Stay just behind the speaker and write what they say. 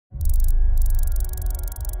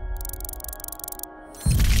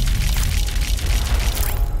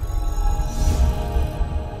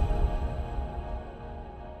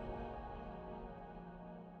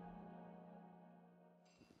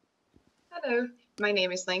Hello, my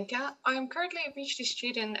name is Lenka. I am currently a PhD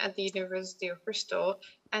student at the University of Bristol,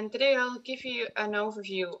 and today I'll give you an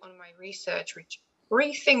overview on my research, which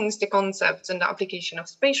rethinks the concepts and the application of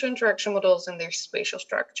spatial interaction models and their spatial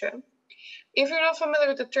structure. If you're not familiar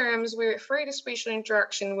with the terms, we refer to spatial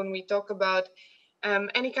interaction when we talk about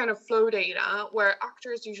any kind of flow data where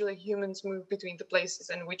actors, usually humans, move between the places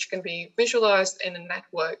and which can be visualized in a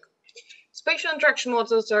network. Spatial interaction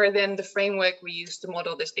models are then the framework we use to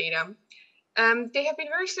model this data. They have been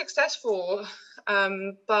very successful,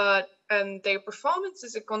 but their performance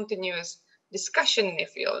is a continuous discussion in the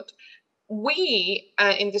field. We,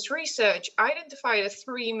 in this research, identified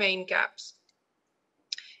three main gaps.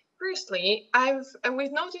 Firstly,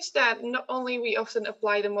 we've noticed that not only we often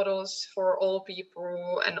apply the models for all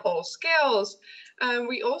people and all scales,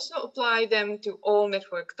 we also apply them to all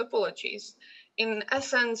network topologies. In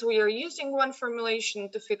essence, we are using one formulation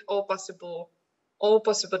to fit all possible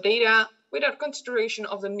data without consideration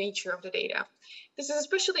of the nature of the data. This is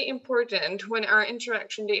especially important when our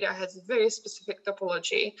interaction data has very specific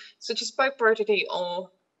topology, such as bipartity or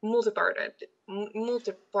multipartity,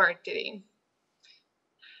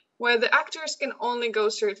 where the actors can only go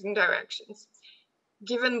certain directions,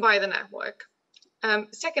 given by the network.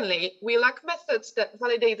 Secondly, we lack methods that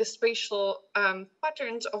validate the spatial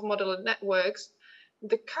patterns of modeled networks.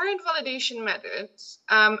 The current validation methods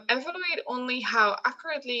evaluate only how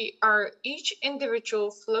accurately are each individual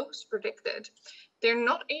flows predicted. They're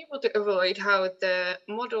not able to evaluate how the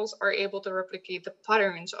models are able to replicate the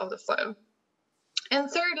patterns of the flow. And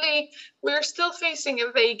thirdly, we're still facing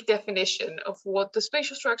a vague definition of what the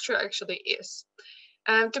spatial structure actually is.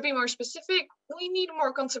 To be more specific, we need a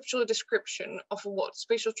more conceptual description of what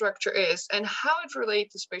spatial structure is and how it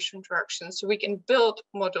relates to spatial interactions so we can build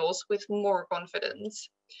models with more confidence.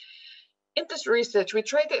 In this research, we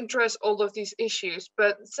try to address all of these issues,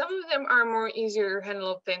 but some of them are more easier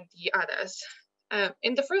handled than the others.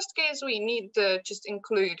 In the first case, we need to just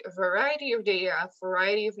include a variety of data, a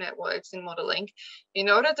variety of networks in modeling in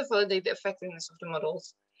order to validate the effectiveness of the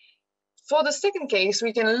models. For the second case,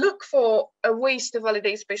 we can look for ways to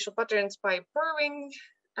validate spatial patterns by borrowing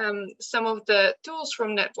some of the tools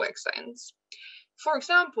from network science. For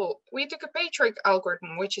example, we took a PageRank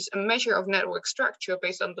algorithm, which is a measure of network structure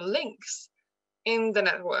based on the links in the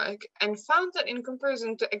network, and found that in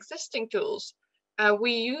comparison to existing tools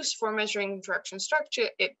we use for measuring interaction structure,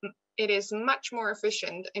 it is much more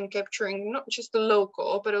efficient in capturing not just the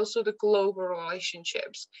local, but also the global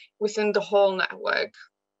relationships within the whole network.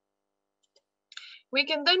 We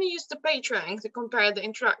can then use the PageRank to compare the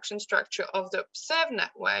interaction structure of the observed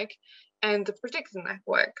network and the predicted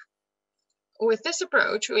network. With this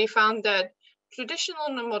approach, we found that traditional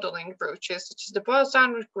modeling approaches, such as the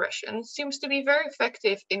bars-down regression, seems to be very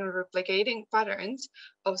effective in replicating patterns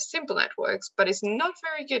of simple networks, but is not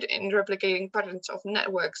very good in replicating patterns of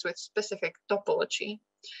networks with specific topology.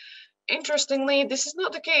 Interestingly, this is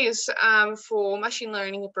not the case for machine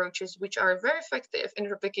learning approaches, which are very effective in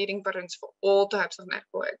replicating patterns for all types of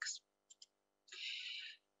networks.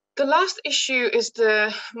 The last issue is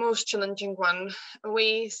the most challenging one.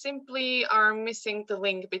 We simply are missing the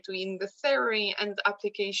link between the theory and the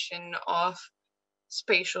application of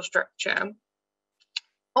spatial structure.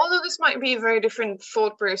 Although this might be a very different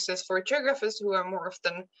thought process for geographers who are more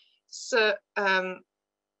often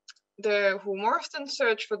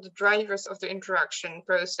search for the drivers of the interaction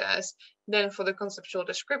process than for the conceptual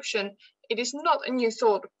description, it is not a new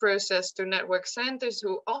thought process to network scientists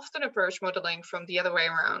who often approach modeling from the other way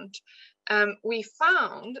around. We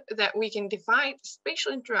found that we can divide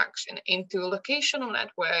spatial interaction into a locational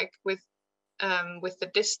network with the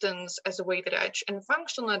distance as a weighted edge, and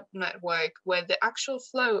functional network where the actual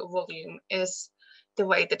flow volume is the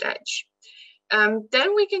weighted edge.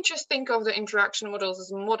 Then we can just think of the interaction models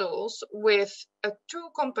as models with two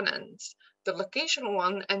components, the locational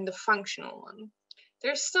one and the functional one.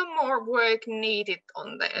 There's some more work needed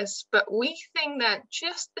on this, but we think that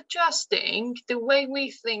just adjusting the way we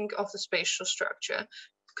think of the spatial structure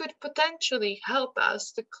could potentially help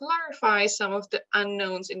us to clarify some of the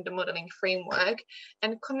unknowns in the modeling framework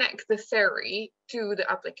and connect the theory to the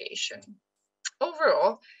application.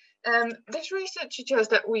 Overall, this research suggests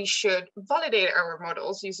that we should validate our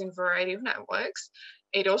models using a variety of networks.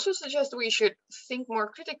 It also suggests we should think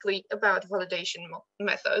more critically about validation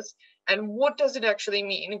methods and what does it actually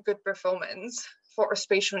mean, good performance for our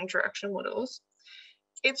spatial interaction models.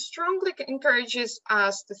 It strongly encourages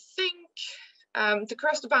us to think, to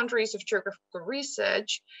cross the boundaries of geographical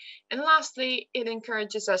research. And lastly, it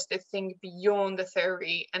encourages us to think beyond the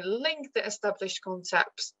theory and link the established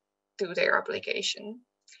concepts to their application.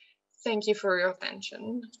 Thank you for your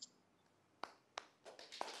attention.